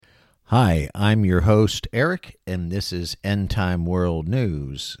Hi, I'm your host, Eric, and this is End Time World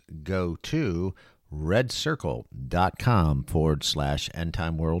News. Go to redcircle.com/End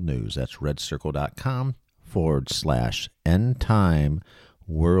Time World News. That's redcircle.com/End Time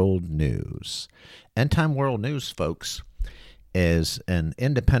World News. End Time World News, folks, is an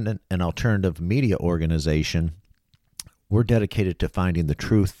independent and alternative media organization. We're dedicated to finding the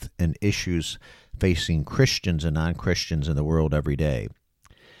truth and issues facing Christians and non-Christians in the world every day.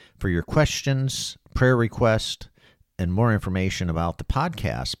 For your questions, prayer requests, and more information about the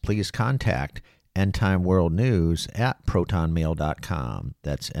podcast, please contact End Time World News at protonmail.com.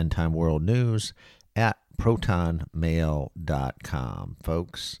 That's End Time World News at protonmail.com,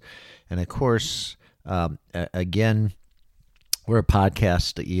 folks. And of course, again, we're a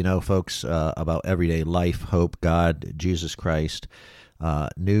podcast, folks, about everyday life, hope, God, Jesus Christ,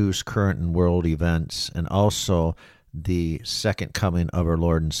 news, current and world events, and also the second coming of our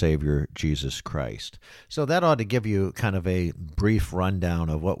Lord and Savior, Jesus Christ. So that ought to give you kind of a brief rundown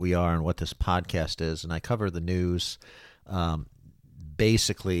of what we are and what this podcast is. And I cover the news,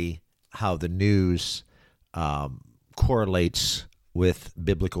 basically how the news correlates with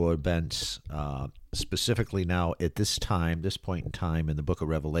biblical events, specifically now at this point in time in the book of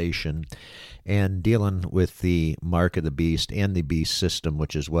Revelation, and dealing with the mark of the beast and the beast system,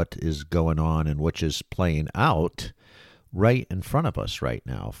 which is what is going on and which is playing out right in front of us right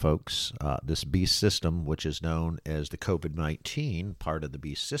now, folks. This beast system, which is known as the COVID-19 part of the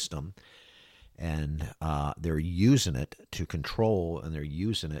beast system, and they're using it to control, and they're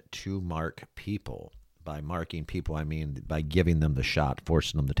using it to mark people. By marking people, I mean by giving them the shot,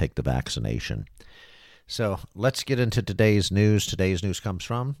 forcing them to take the vaccination. So let's get into today's news. Today's news comes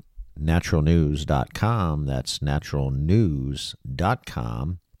from naturalnews.com. That's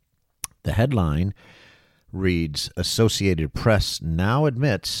naturalnews.com. The headline reads, Associated Press now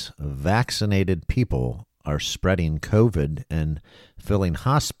admits vaccinated people are spreading COVID and filling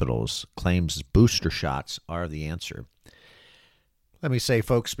hospitals, claims booster shots are the answer. Let me say,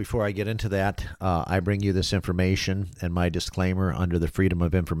 folks, before I get into that, I bring you this information and my disclaimer under the Freedom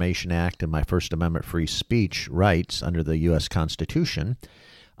of Information Act and my First Amendment free speech rights under the U.S. Constitution.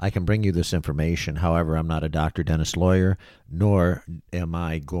 I can bring you this information. However, I'm not a doctor, dentist, lawyer, nor am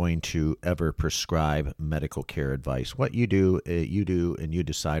I going to ever prescribe medical care advice. What you do, and you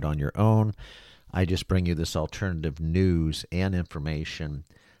decide on your own. I just bring you this alternative news and information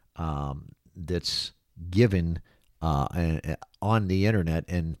that's given on the internet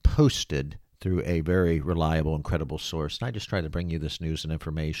and posted through a very reliable and credible source. And I just try to bring you this news and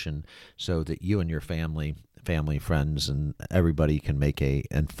information so that you and your family, friends, and everybody can make a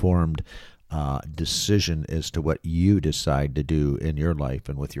informed decision as to what you decide to do in your life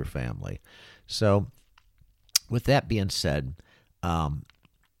and with your family. So with that being said, again,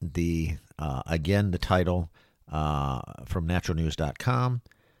 the title from naturalnews.com,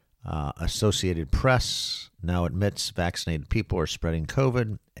 Associated Press now admits vaccinated people are spreading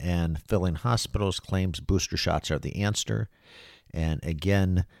COVID and filling hospitals, claims booster shots are the answer. And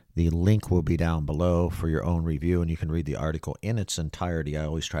again, the link will be down below for your own review, and you can read the article in its entirety. I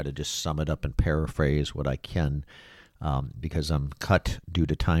always try to just sum it up and paraphrase what I can because I'm cut due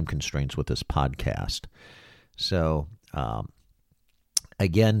to time constraints with this podcast. So,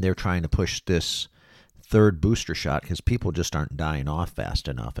 again, they're trying to push this third booster shot because people just aren't dying off fast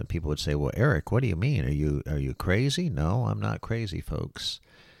enough. And people would say, well, Eric, what do you mean? Are you crazy? No, I'm not crazy, folks.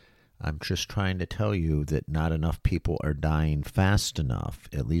 I'm just trying to tell you that not enough people are dying fast enough,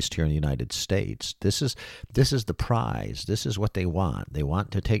 at least here in the United States. This is the prize. This is what they want. They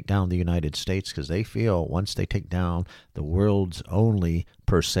want to take down the United States because they feel once they take down the world's only,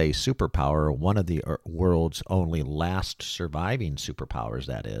 per se, superpower, one of the world's only last surviving superpowers,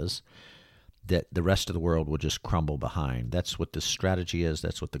 that is, that the rest of the world will just crumble behind. That's what the strategy is.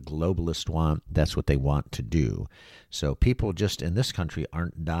 That's what the globalists want. That's what they want to do. So people just in this country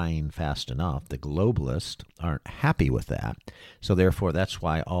aren't dying fast enough. The globalists aren't happy with that. So therefore, that's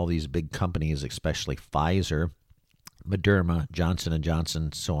why all these big companies, especially Pfizer, Moderna, Johnson &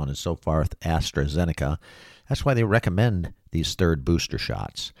 Johnson, so on and so forth, AstraZeneca, that's why they recommend these third booster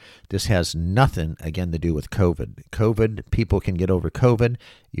shots. This has nothing, again, to do with COVID. People can get over COVID.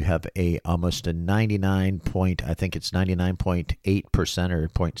 You have almost a 99.8% or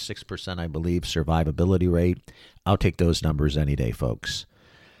 0.6%, I believe, survivability rate. I'll take those numbers any day, folks.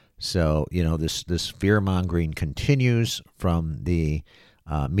 So, this fear-mongering continues from the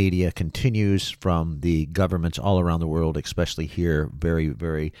media, continues from the governments all around the world, especially here, very,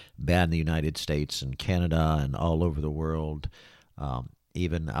 very bad in the United States and Canada and all over the world,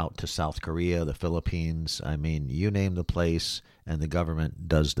 even out to South Korea, the Philippines. I mean, you name the place, and the government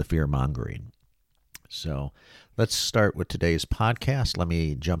does the fear-mongering. So let's start with today's podcast. Let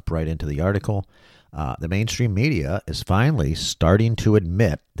me jump right into the article. The mainstream media is finally starting to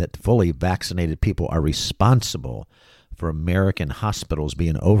admit that fully vaccinated people are responsible for American hospitals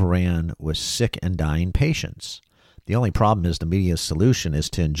being overran with sick and dying patients. The only problem is the media's solution is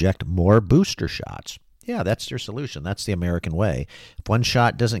to inject more booster shots. Yeah, that's their solution. That's the American way. If one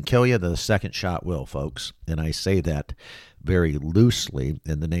shot doesn't kill you, the second shot will, folks. And I say that very loosely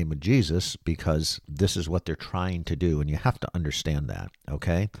in the name of Jesus because this is what they're trying to do, and you have to understand that,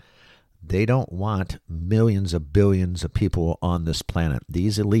 okay? They don't want millions of billions of people on this planet.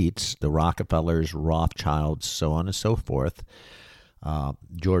 These elites, the Rockefellers, Rothschilds, so on and so forth,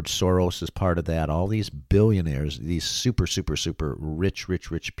 George Soros is part of that. All these billionaires, these super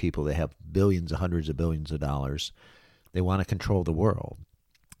rich people, they have billions, hundreds of billions of dollars. They want to control the world.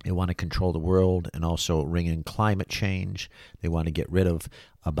 They want to control the world and also ring in climate change. They want to get rid of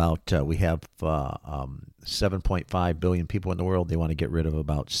we have 7.5 billion people in the world. They want to get rid of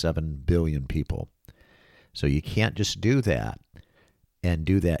about 7 billion people. So you can't just do that and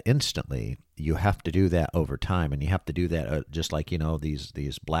do that instantly. You have to do that over time, and you have to do that just like,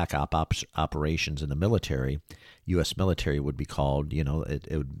 these black operations in the military, U.S. military would be called,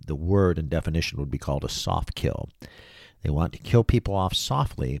 the word and definition would be called a soft kill. They want to kill people off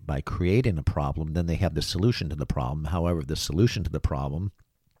softly by creating a problem. Then they have the solution to the problem. However, the solution to the problem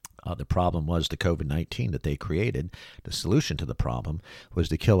was the COVID-19 that they created. The solution to the problem was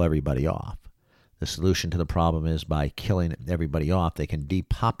to kill everybody off. The solution to the problem is by killing everybody off, they can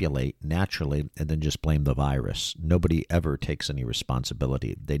depopulate naturally and then just blame the virus. Nobody ever takes any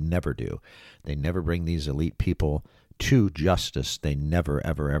responsibility. They never do. They never bring these elite people to justice. They never,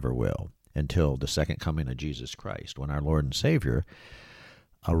 ever will. Until the second coming of Jesus Christ. When our Lord and Savior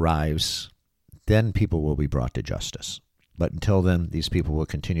arrives, then people will be brought to justice. But until then, these people will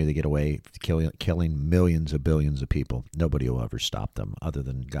continue to get away killing millions of billions of people. Nobody will ever stop them other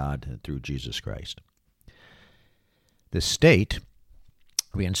than God through Jesus Christ. The state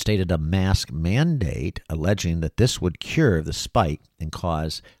reinstated a mask mandate, alleging that this would cure the spike and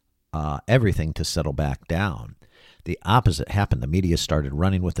cause everything to settle back down. The opposite happened. The media started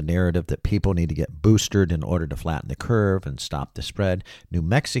running with the narrative that people need to get boosted in order to flatten the curve and stop the spread. New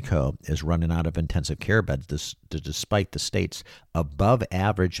Mexico is running out of intensive care beds despite the state's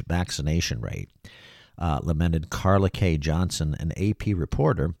above-average vaccination rate, lamented Carla K. Johnson, an AP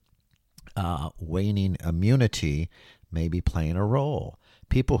reporter. Waning immunity may be playing a role.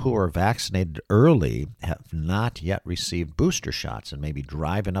 People who are vaccinated early have not yet received booster shots and may be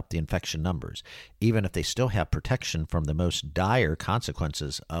driving up the infection numbers. Even if they still have protection from the most dire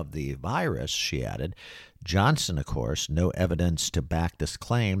consequences of the virus, she added. Johnson, of course, no evidence to back this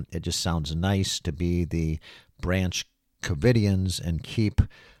claim. It just sounds nice to be the Branch Covidians and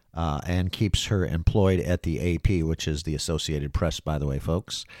keeps her employed at the AP, which is the Associated Press, by the way,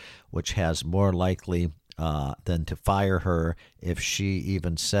 folks, which has more likely than to fire her if she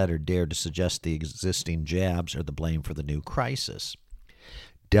even said or dared to suggest the existing jabs are the blame for the new crisis.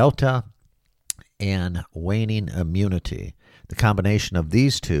 Delta and waning immunity. The combination of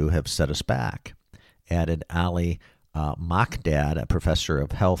these two have set us back, added Ali Makdad, a professor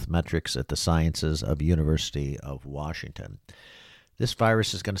of health metrics at the Sciences of University of Washington. This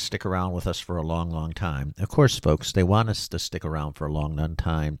virus is going to stick around with us for a long, long time. Of course, folks, they want us to stick around for a long, long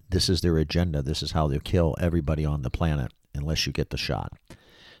time. This is their agenda. This is how they'll kill everybody on the planet unless you get the shot.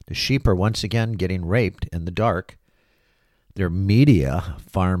 The sheep are once again getting raped in the dark. Their media,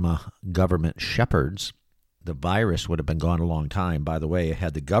 pharma, government shepherds. The virus would have been gone a long time. By the way,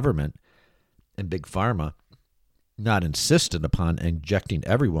 had the government and big pharma not insisted upon injecting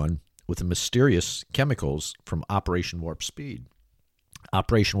everyone with the mysterious chemicals from Operation Warp Speed.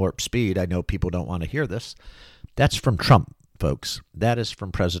 Operation Warp Speed, I know people don't want to hear this. That's from Trump, folks. That is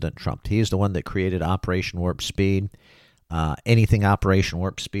from President Trump. He is the one that created Operation Warp Speed. Anything Operation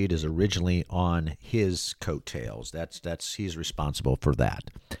Warp Speed is originally on his coattails. He's responsible for that.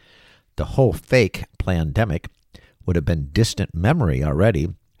 The whole fake pandemic would have been distant memory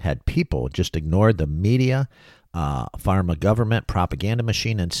already had people just ignored the media, pharma government propaganda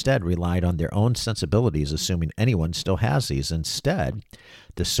machine, instead relied on their own sensibilities, assuming anyone still has these. Instead,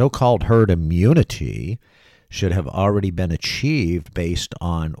 the so-called herd immunity should have already been achieved based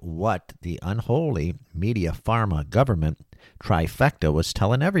on what the unholy media, pharma, government trifecta was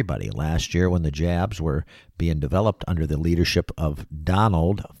telling everybody last year when the jabs were being developed under the leadership of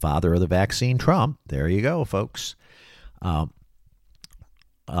Donald, father of the vaccine, Trump. There you go, folks.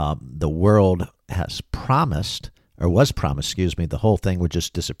 The world has promised, or was promised, the whole thing would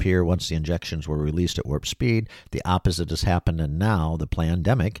just disappear once the injections were released at warp speed. The opposite has happened, and now the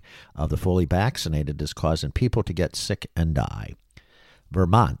pandemic of the fully vaccinated is causing people to get sick and die.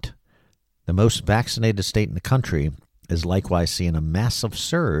 Vermont, the most vaccinated state in the country, is likewise seeing a massive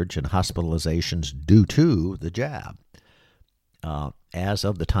surge in hospitalizations due to the jab. As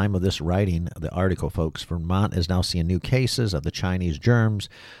of the time of this writing, the article, folks, Vermont is now seeing new cases of the Chinese germs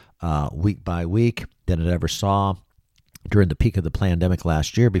week by week than it ever saw during the peak of the pandemic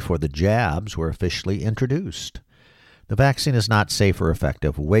last year before the jabs were officially introduced. The vaccine is not safe or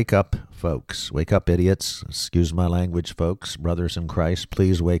effective. Wake up, folks. Wake up, idiots. Excuse my language, folks. Brothers in Christ,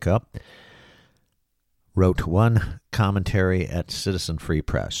 please wake up. Wrote one commentary at Citizen Free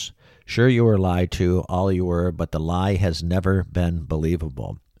Press. Sure, you were lied to, all you were, but the lie has never been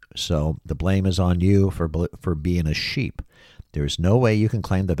believable. So the blame is on you for being a sheep. There is no way you can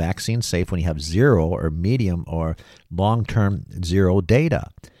claim the vaccine's safe when you have zero or medium or long-term zero data,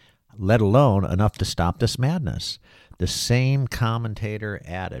 let alone enough to stop this madness. The same commentator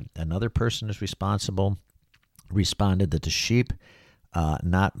added, another person is responded that the sheep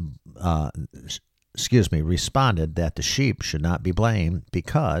responded that the sheep should not be blamed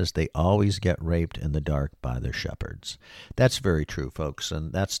because they always get raped in the dark by their shepherds. That's very true, folks,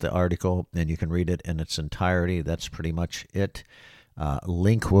 and that's the article, and you can read it in its entirety. That's pretty much it.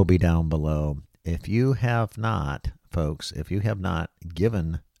 Link will be down below. If you have not, folks,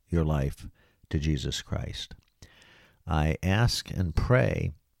 given your life to Jesus Christ, I ask and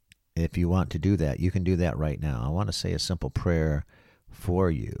pray if you want to do that. You can do that right now. I want to say a simple prayer for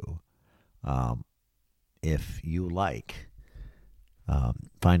you. If you like,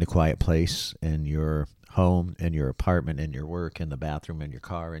 find a quiet place in your home, in your apartment, in your work, in the bathroom, in your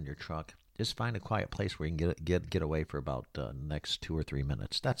car, in your truck. Just find a quiet place where you can get away for about the next 2 or 3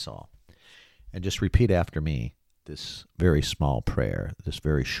 minutes. That's all. And just repeat after me this very small prayer, this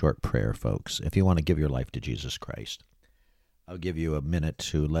very short prayer, folks. If you want to give your life to Jesus Christ, I'll give you a minute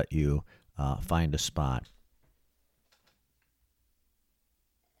to let you find a spot.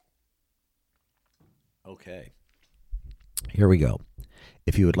 Okay, here we go.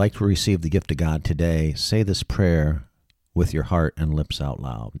 If you would like to receive the gift of God today, say this prayer with your heart and lips out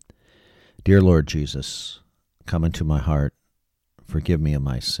loud. Dear Lord Jesus, come into my heart, forgive me of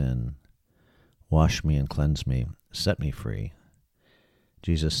my sin, wash me and cleanse me, set me free.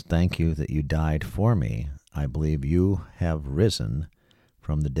 Jesus, thank you that you died for me. I believe you have risen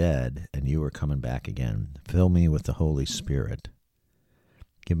from the dead and you are coming back again. Fill me with the Holy Spirit.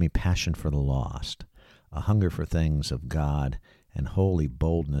 Give me passion for the lost, a hunger for things of God, and holy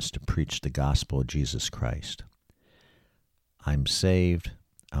boldness to preach the gospel of Jesus Christ. I'm saved,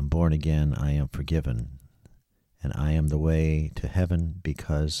 I'm born again, I am forgiven, and I am the way to heaven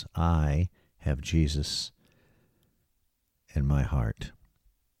because I have Jesus in my heart.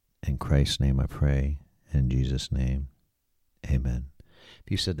 In Christ's name I pray, in Jesus' name, amen.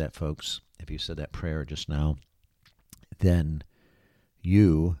 If you said that, folks, if you said that prayer just now, then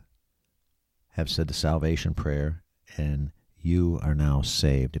you have said the salvation prayer, and you are now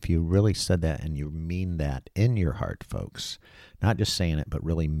saved. If you really said that and you mean that in your heart, folks, not just saying it, but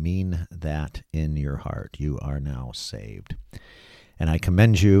really mean that in your heart, you are now saved. And I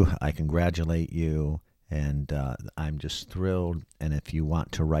commend you, I congratulate you, and I'm just thrilled. And if you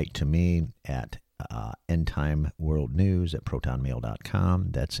want to write to me at endtimeworldnews at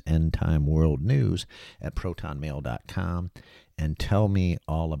protonmail.com, that's endtimeworldnews at protonmail.com, and tell me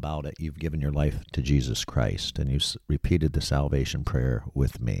all about it. You've given your life to Jesus Christ, and you repeated the salvation prayer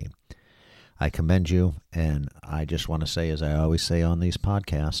with me. I commend you, and I just want to say, as I always say on these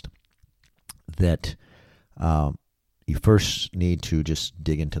podcasts, that you first need to just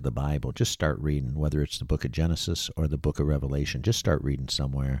dig into the Bible. Just start reading, whether it's the book of Genesis or the book of Revelation. Just start reading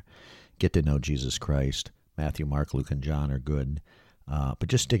somewhere. Get to know Jesus Christ. Matthew, Mark, Luke, and John are good. But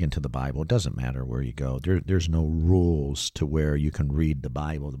just dig into the Bible. It doesn't matter where you go. There's no rules to where you can read the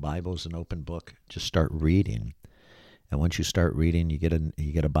Bible. The Bible is an open book. Just start reading. And once you start reading, you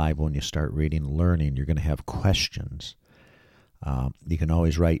get a Bible and you start reading, learning. You're going to have questions. You can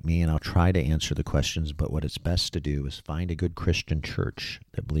always write me, and I'll try to answer the questions. But what it's best to do is find a good Christian church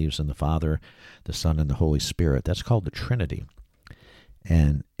that believes in the Father, the Son, and the Holy Spirit. That's called the Trinity.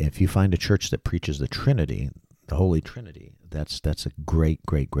 And if you find a church that preaches the Trinity, the Holy Trinity, that's a great,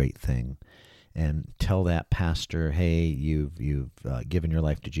 great, great thing. And tell that pastor, hey, you've given your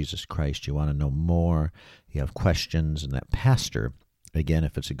life to Jesus Christ. You want to know more. You have questions. And that pastor, again,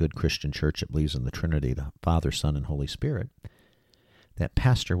 if it's a good Christian church that believes in the Trinity, the Father, Son, and Holy Spirit, that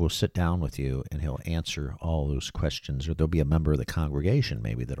pastor will sit down with you and he'll answer all those questions, or there'll be a member of the congregation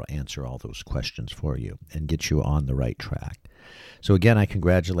maybe that'll answer all those questions for you and get you on the right track. So again, I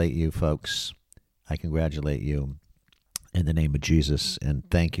congratulate you folks. I congratulate you in the name of Jesus, and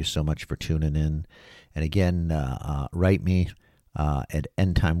thank you so much for tuning in. And again, write me at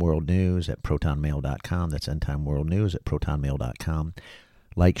endtimeworldnews@protonmail.com. That's endtimeworldnews@protonmail.com.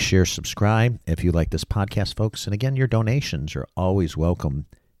 Like, share, subscribe if you like this podcast, folks. And again, your donations are always welcome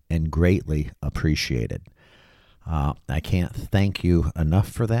and greatly appreciated. I can't thank you enough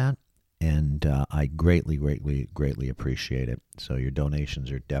for that, and I greatly, greatly, greatly appreciate it. So your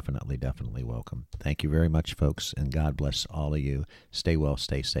donations are definitely, definitely welcome. Thank you very much, folks, and God bless all of you. Stay well,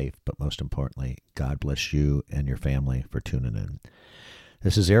 stay safe, but most importantly, God bless you and your family for tuning in.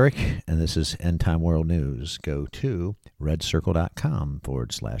 This is Eric, and this is End Time World News. Go to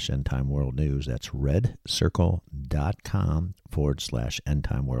redcircle.com/End Time World News. That's redcircle.com/End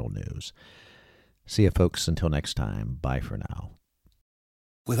Time World News. See you, folks. Until next time. Bye for now.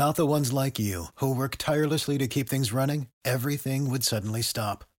 Without the ones like you, who work tirelessly to keep things running, everything would suddenly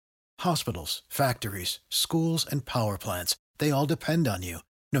stop. Hospitals, factories, schools, and power plants, they all depend on you.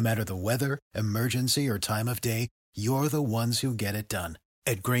 No matter the weather, emergency, or time of day, you're the ones who get it done.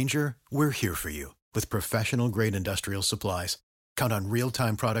 At Grainger, we're here for you with professional-grade industrial supplies. Count on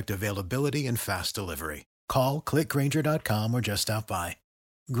real-time product availability and fast delivery. Call, click Grainger.com, or just stop by.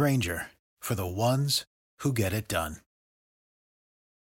 Grainger, for the ones who get it done.